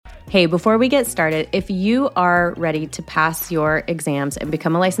Hey, before we get started, if you are ready to pass your exams and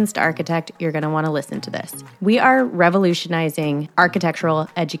become a licensed architect, you're going to want to listen to this. We are revolutionizing architectural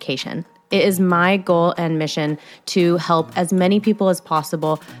education. It is my goal and mission to help as many people as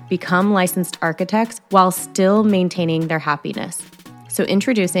possible become licensed architects while still maintaining their happiness. So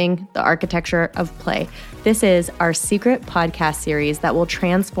introducing the Architecture of Play. This is our secret podcast series that will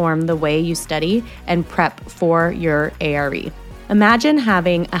transform the way you study and prep for your ARE. Imagine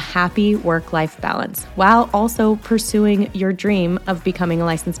having a happy work-life balance while also pursuing your dream of becoming a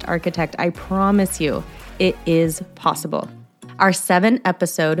licensed architect. I promise you, it is possible. Our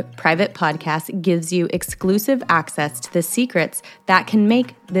 7-episode private podcast gives you exclusive access to the secrets that can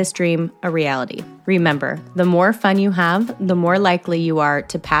make this dream a reality. Remember, the more fun you have, the more likely you are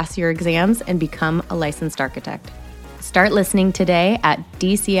to pass your exams and become a licensed architect. Start listening today at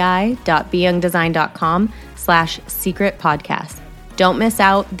dci.beyoungdesign.com/secret podcast. Don't miss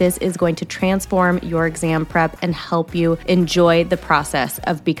out. This is going to transform your exam prep and help you enjoy the process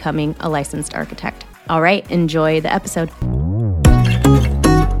of becoming a licensed architect. All right, enjoy the episode.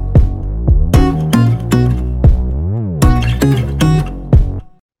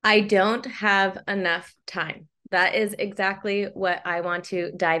 I don't have enough time. That is exactly what I want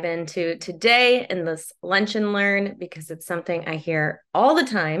to dive into today in this Lunch and Learn, because it's something I hear all the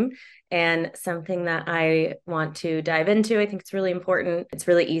time and something that I want to dive into. I think it's really important. It's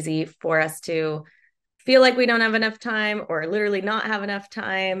really easy for us to feel like we don't have enough time or literally not have enough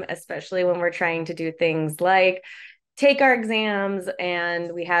time, especially when we're trying to do things like take our exams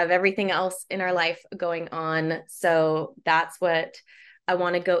and we have everything else in our life going on. So that's what I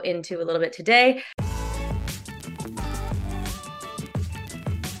want to go into a little bit today.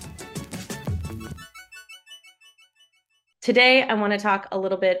 Today, I want to talk a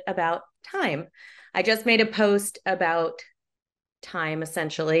little bit about time. I just made a post about time,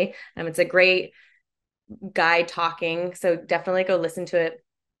 essentially. It's a great guy talking, so definitely go listen to it.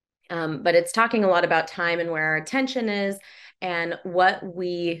 But it's talking a lot about time and where our attention is and what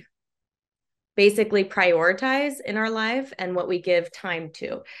we basically prioritize in our life and what we give time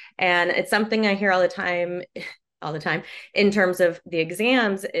to. And it's something I hear all the time in terms of the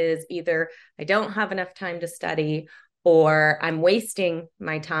exams is either I don't have enough time to study, or I'm wasting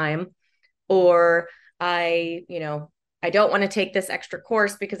my time, or I don't want to take this extra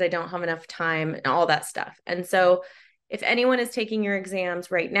course because I don't have enough time and all that stuff. And so if anyone is taking your exams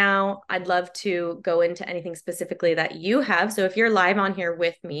right now, I'd love to go into anything specifically that you have. So if you're live on here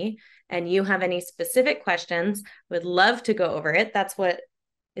with me and you have any specific questions, would love to go over it. That's what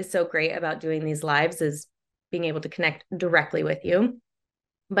is so great about doing these lives, is being able to connect directly with you.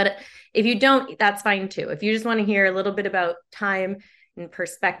 But if you don't, that's fine too. If you just want to hear a little bit about time and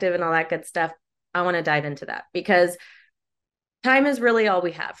perspective and all that good stuff, I want to dive into that, because time is really all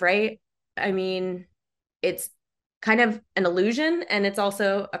we have, right? I mean, it's kind of an illusion and it's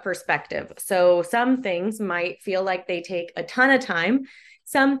also a perspective. So some things might feel like they take a ton of time.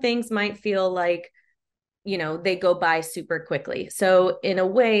 Some things might feel like, they go by super quickly. So in a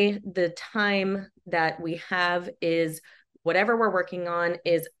way, the time that we have is whatever we're working on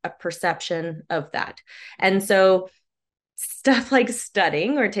is a perception of that. And so stuff like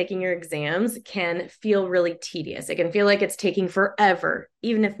studying or taking your exams can feel really tedious. It can feel like it's taking forever,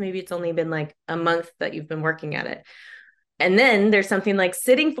 even if maybe it's only been like a month that you've been working at it. And then there's something like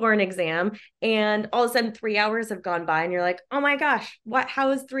sitting for an exam and all of a sudden 3 hours have gone by and you're like, oh my gosh, how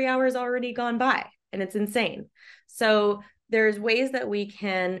has 3 hours already gone by? And it's insane. So there's ways that we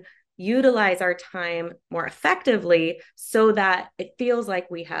can utilize our time more effectively so that it feels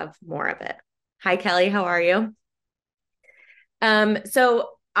like we have more of it. Hi, Kelly. How are you? So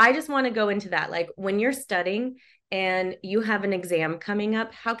I just want to go into that. Like when you're studying and you have an exam coming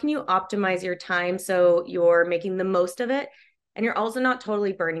up, how can you optimize your time so you're making the most of it and you're also not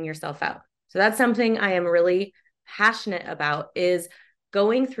totally burning yourself out? So that's something I am really passionate about, is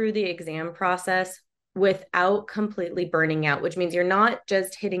going through the exam process without completely burning out, which means you're not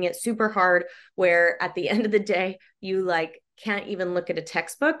just hitting it super hard where at the end of the day, you can't even look at a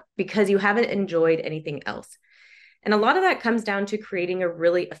textbook because you haven't enjoyed anything else. And a lot of that comes down to creating a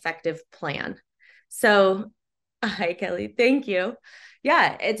really effective plan. So, hi, Kelly. Thank you.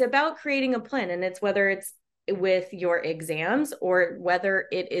 Yeah, it's about creating a plan, and it's whether it's with your exams or whether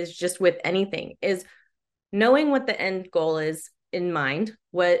it is just with anything, is knowing what the end goal is in mind,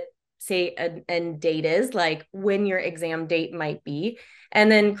 what say an end date is, like when your exam date might be,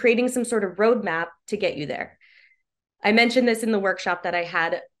 and then creating some sort of roadmap to get you there. I mentioned this in the workshop that I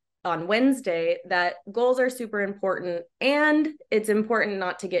had on Wednesday, that goals are super important, and it's important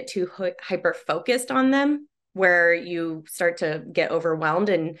not to get too hyper focused on them. where you start to get overwhelmed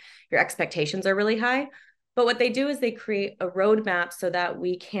and your expectations are really high. But what they do is they create a roadmap so that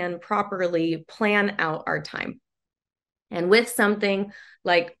we can properly plan out our time. And with something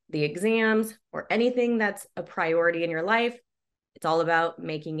like the exams or anything that's a priority in your life, it's all about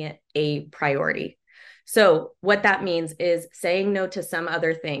making it a priority. So, what that means is saying no to some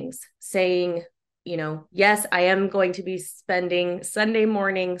other things, saying, yes, I am going to be spending Sunday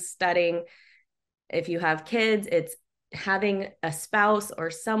morning studying. If you have kids, it's having a spouse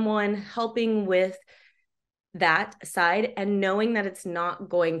or someone helping with that side and knowing that it's not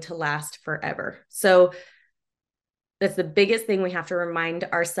going to last forever. So, that's the biggest thing we have to remind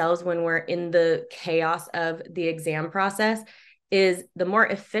ourselves when we're in the chaos of the exam process is the more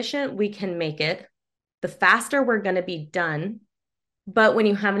efficient we can make it, the faster we're going to be done. But when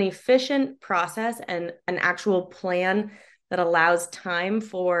you have an efficient process and an actual plan that allows time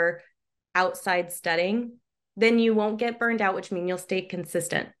for outside studying, then you won't get burned out, which means you'll stay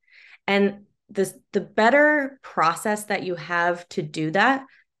consistent. And the better process that you have to do that,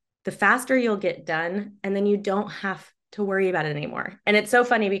 the faster you'll get done. And then you don't have to worry about it anymore. And it's so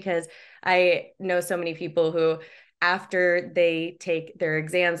funny because I know so many people who, after they take their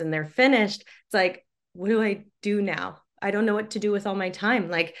exams and they're finished, it's like, what do I do now? I don't know what to do with all my time.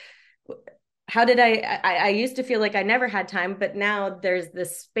 Like, how did I used to feel like I never had time, but now there's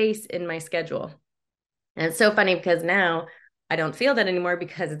this space in my schedule. And it's so funny because now I don't feel that anymore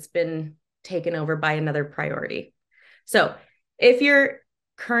because it's been taken over by another priority. So if you're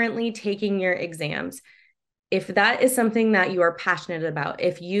currently taking your exams, if that is something that you are passionate about,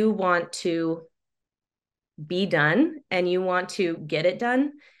 if you want to be done and you want to get it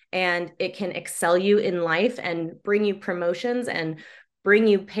done and it can excel you in life and bring you promotions and bring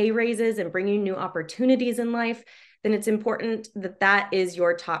you pay raises and bring you new opportunities in life, then it's important that that is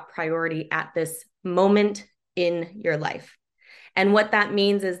your top priority at this moment in your life. And what that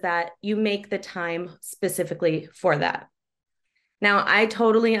means is that you make the time specifically for that. Now, I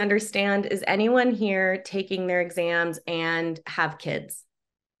totally understand. Is anyone here taking their exams and have kids?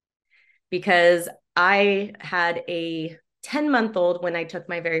 Because I had a 10-month-old when I took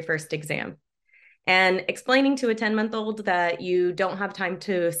my very first exam. And explaining to a 10-month-old that you don't have time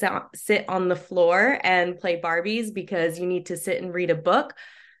to sit on the floor and play Barbies because you need to sit and read a book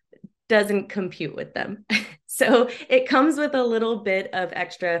doesn't compute with them. So it comes with a little bit of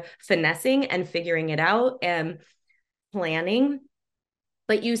extra finessing and figuring it out and planning,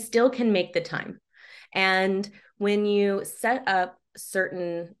 but you still can make the time. And when you set up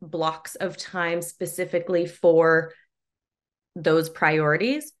certain blocks of time specifically for those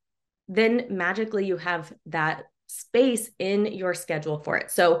priorities, then magically you have that space in your schedule for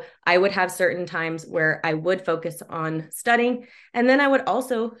it. So I would have certain times where I would focus on studying. And then I would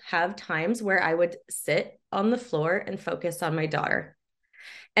also have times where I would sit on the floor and focus on my daughter.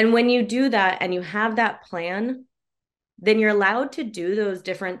 And when you do that and you have that plan, then you're allowed to do those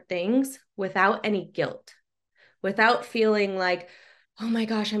different things without any guilt, without feeling like, oh my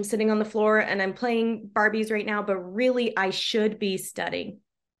gosh, I'm sitting on the floor and I'm playing Barbies right now, but really I should be studying.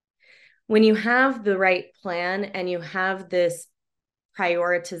 When you have the right plan and you have this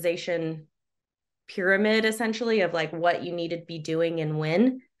prioritization pyramid, essentially, of like what you need to be doing and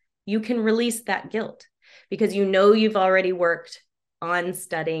when, you can release that guilt because you know you've already worked on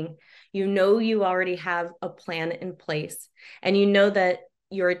studying. You know you already have a plan in place, and you know that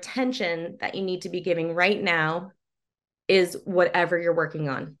your attention that you need to be giving right now is whatever you're working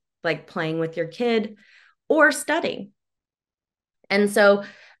on, like playing with your kid or studying. And so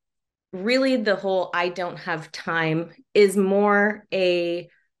really the whole I don't have time is more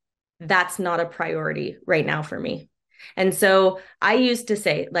that's not a priority right now for me. And so I used to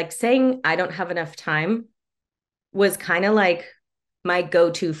say, like, saying I don't have enough time was kind of like my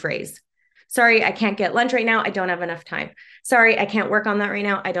go-to phrase. Sorry, I can't get lunch right now. I don't have enough time. Sorry, I can't work on that right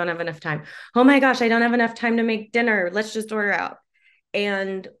now. I don't have enough time. Oh my gosh, I don't have enough time to make dinner. Let's just order out.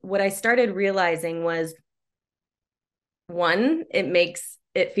 And what I started realizing was, one, it makes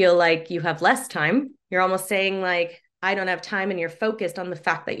it feel like you have less time. You're almost saying like, I don't have time, and you're focused on the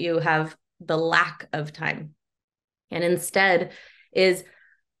fact that you have the lack of time. And instead is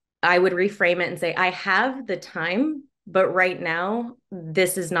I would reframe it and say, I have the time, but right now,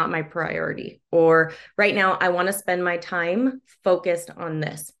 this is not my priority. Or right now, I want to spend my time focused on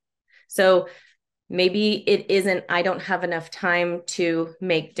this. So maybe it isn't, I don't have enough time to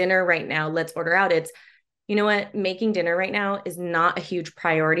make dinner right now. Let's order out. It's, you know what, making dinner right now is not a huge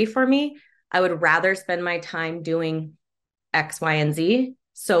priority for me. I would rather spend my time doing X, Y, and Z.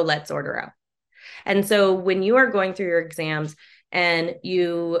 So let's order out. And so when you are going through your exams and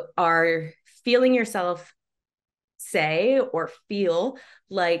you are feeling yourself say or feel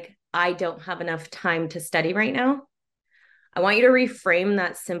like I don't have enough time to study right now, I want you to reframe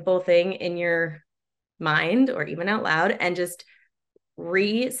that simple thing in your mind or even out loud and just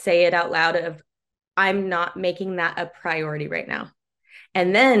re-say it out loud of, I'm not making that a priority right now.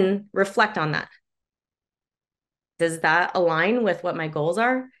 And then reflect on that. Does that align with what my goals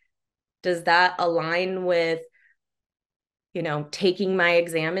are? Does that align with, taking my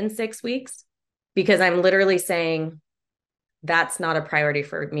exam in 6 weeks? Because I'm literally saying that's not a priority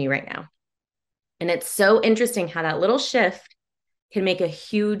for me right now. And it's so interesting how that little shift can make a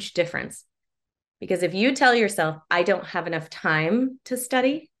huge difference. Because if you tell yourself, I don't have enough time to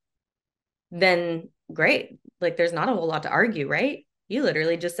study, then great. Like there's not a whole lot to argue, right? You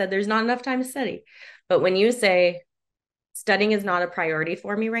literally just said there's not enough time to study. But when you say studying is not a priority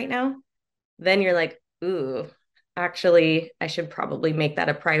for me right now, then you're like, ooh, actually, I should probably make that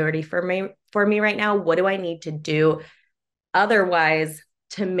a priority for me right now. What do I need to do otherwise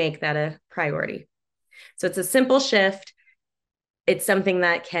to make that a priority? So it's a simple shift. It's something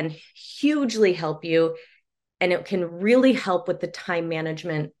that can hugely help you, and it can really help with the time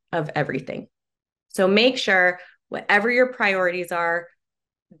management of everything. So make sure whatever your priorities are,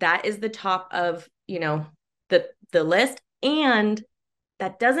 that is the top of, the list. And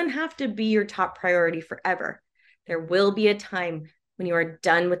that doesn't have to be your top priority forever. There will be a time when you are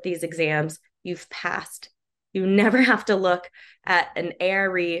done with these exams, you've passed. You never have to look at an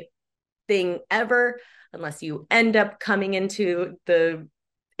ARE thing ever, unless you end up coming into the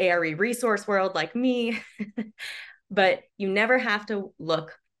ARE resource world like me. But you never have to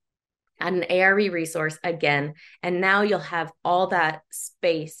look at an ARE resource again. And now you'll have all that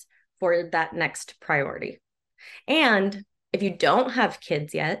space for that next priority. And if you don't have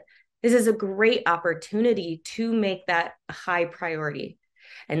kids yet, this is a great opportunity to make that a high priority.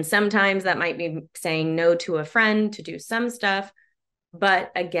 And sometimes that might be saying no to a friend to do some stuff.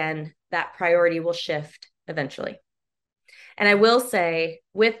 But again, that priority will shift eventually. And I will say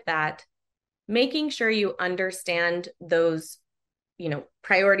with that, making sure you understand those,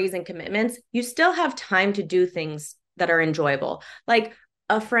 priorities and commitments, you still have time to do things that are enjoyable, like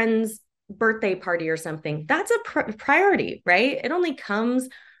a friend's birthday party or something. That's a priority, right? It only comes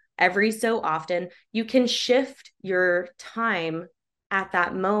every so often. You can shift your time at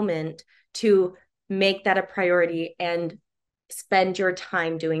that moment to make that a priority and spend your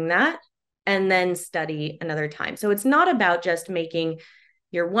time doing that and then study another time. So it's not about just making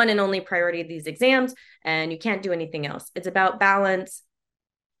your one and only priority these exams and you can't do anything else. It's about balance.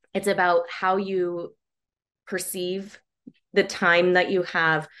 It's about how you perceive the time that you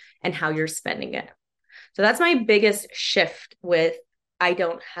have and how you're spending it. So that's my biggest shift with I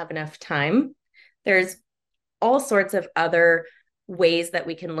don't have enough time. There's all sorts of other ways that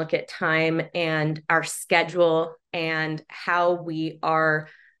we can look at time and our schedule and how we are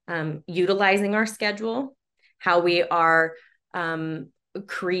utilizing our schedule, how we are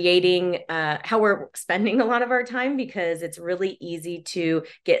creating, how we're spending a lot of our time, because it's really easy to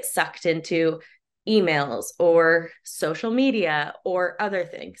get sucked into emails or social media or other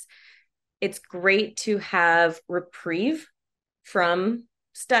things. It's great to have reprieve from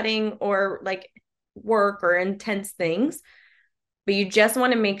studying or like work or intense things, but you just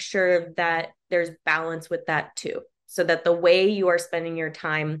want to make sure that there's balance with that too, so that the way you are spending your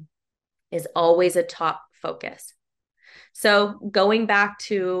time is always a top focus. So going back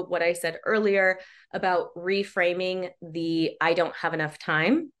to what I said earlier about reframing the I don't have enough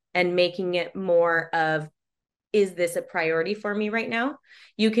time and making it more of, is this a priority for me right now?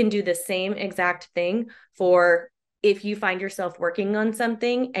 You can do the same exact thing for if you find yourself working on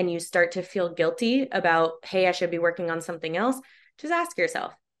something and you start to feel guilty about, hey, I should be working on something else. Just ask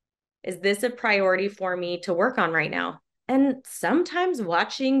yourself, is this a priority for me to work on right now? And sometimes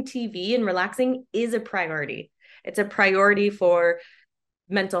watching TV and relaxing is a priority. It's a priority for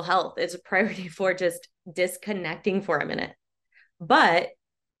mental health. It's a priority for just disconnecting for a minute. But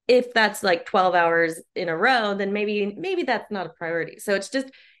if that's like 12 hours in a row, then maybe that's not a priority. So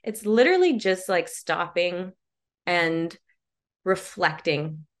it's literally just like stopping and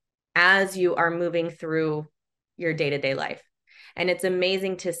reflecting as you are moving through your day-to-day life. And it's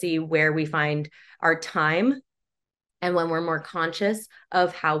amazing to see where we find our time. And when we're more conscious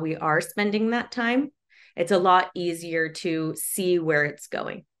of how we are spending that time, it's a lot easier to see where it's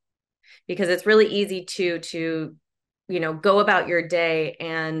going. Because it's really easy to go about your day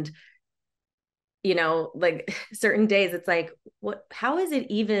and like certain days it's like, how is it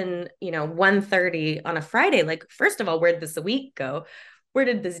even 1:30 on a Friday? Like, first of all, where did this week go? Where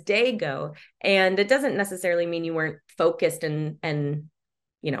did this day go? And it doesn't necessarily mean you weren't focused and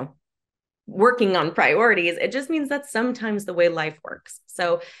working on priorities. It just means that's sometimes the way life works.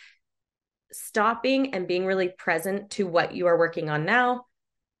 So stopping and being really present to what you are working on now,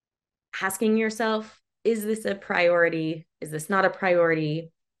 asking yourself, is this a priority? Is this not a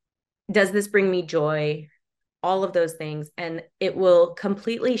priority? Does this bring me joy? All of those things. And it will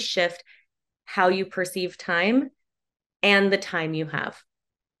completely shift how you perceive time and the time you have.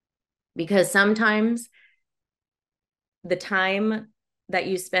 Because sometimes the time that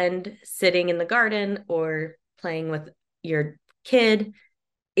you spend sitting in the garden or playing with your kid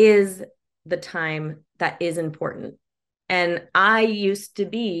is the time that is important. And I used to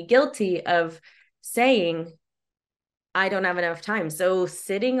be guilty of saying, I don't have enough time. So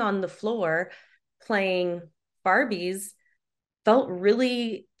sitting on the floor playing Barbies felt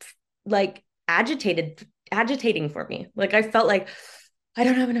really like agitating for me. Like I felt like I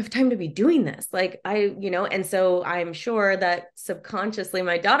don't have enough time to be doing this. Like and so I'm sure that subconsciously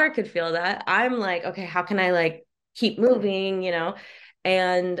my daughter could feel that. I'm like, okay, how can I like keep moving?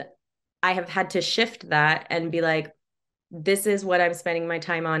 And I have had to shift that and be like, this is what I'm spending my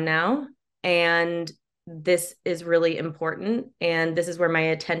time on now. And this is really important. And this is where my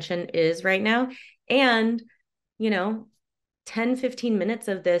attention is right now. And, you know, 10, 15 minutes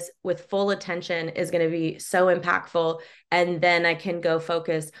of this with full attention is going to be so impactful. And then I can go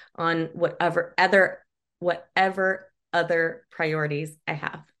focus on whatever other priorities I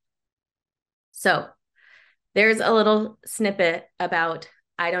have. So there's a little snippet about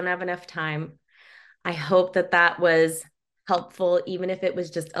I don't have enough time. I hope that that was helpful, even if it was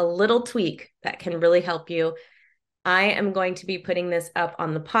just a little tweak that can really help you. I am going to be putting this up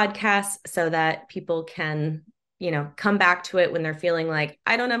on the podcast so that people can, come back to it when they're feeling like,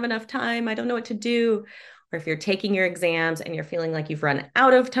 I don't have enough time. I don't know what to do. Or if you're taking your exams and you're feeling like you've run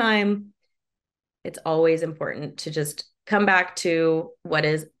out of time, it's always important to just come back to what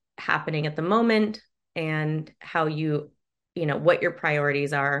is happening at the moment and how what your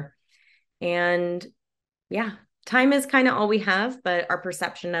priorities are. And yeah, time is kind of all we have, but our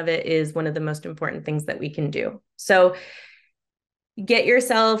perception of it is one of the most important things that we can do. So get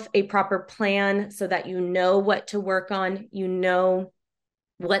yourself a proper plan so that you know what to work on, you know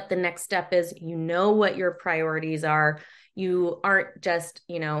what the next step is, you know what your priorities are. You aren't just,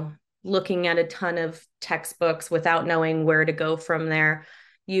 looking at a ton of textbooks without knowing where to go from there.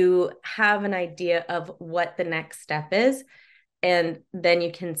 You have an idea of what the next step is, and then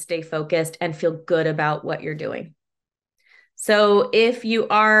you can stay focused and feel good about what you're doing. So if you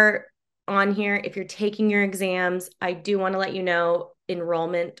are on here, if you're taking your exams, I do want to let you know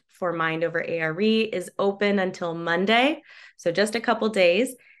enrollment for Mind Over ARE is open until Monday. So just a couple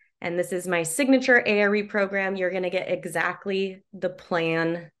days. And this is my signature ARE program. You're going to get exactly the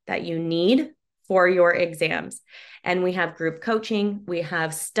plan that you need for your exams. And we have group coaching, we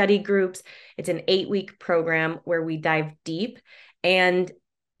have study groups. It's an 8-week program where we dive deep, and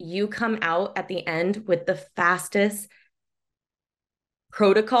you come out at the end with the fastest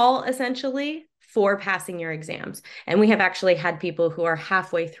protocol essentially for passing your exams. And we have actually had people who are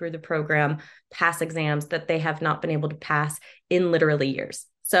halfway through the program pass exams that they have not been able to pass in literally years.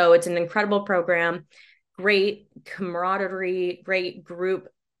 So it's an incredible program, great camaraderie, great group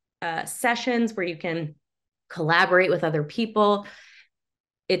sessions where you can collaborate with other people.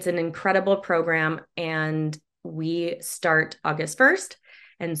 It's an incredible program, and we start August 1st.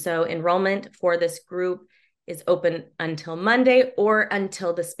 And so enrollment for this group is open until Monday or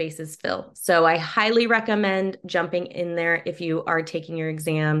until the spaces fill. So I highly recommend jumping in there if you are taking your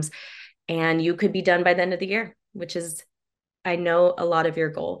exams, and you could be done by the end of the year, which is, I know, a lot of your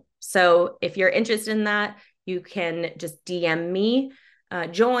goal. So if you're interested in that, you can just DM me,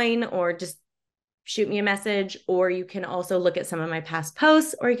 join, or just shoot me a message, or you can also look at some of my past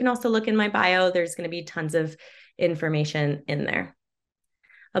posts, or you can also look in my bio. There's going to be tons of information in there.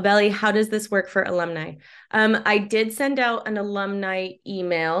 Abeli, how does this work for alumni? I did send out an alumni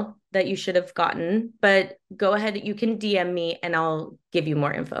email that you should have gotten, but go ahead, you can DM me and I'll give you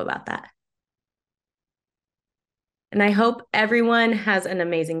more info about that. And I hope everyone has an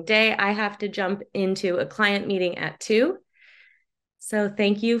amazing day. I have to jump into a client meeting at 2. So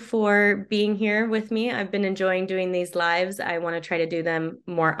thank you for being here with me. I've been enjoying doing these lives. I want to try to do them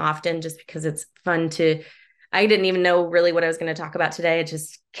more often just because it's fun I didn't even know really what I was going to talk about today. It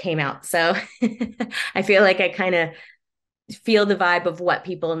just came out. So I feel like I kind of feel the vibe of what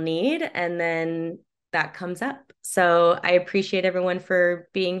people need, and then that comes up. So I appreciate everyone for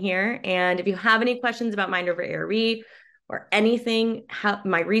being here. And if you have any questions about Mind Over ARE or anything,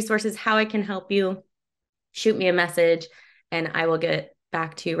 my resources, how I can help you, shoot me a message and I will get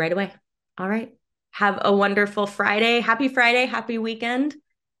back to you right away. All right. Have a wonderful Friday. Happy Friday. Happy weekend.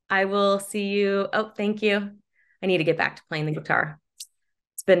 I will see you. Oh, thank you. I need to get back to playing the guitar.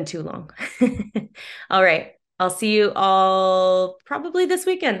 It's been too long. All right. I'll see you all probably this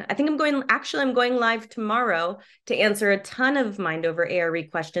weekend. I think I'm going live tomorrow to answer a ton of Mind Over ARE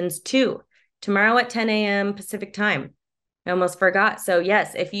questions too. Tomorrow at 10 a.m. Pacific time. I almost forgot. So,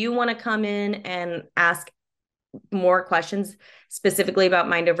 yes, if you want to come in and ask more questions specifically about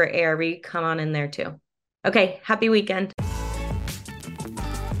Mind Over ARE, come on in there too. Okay. Happy weekend.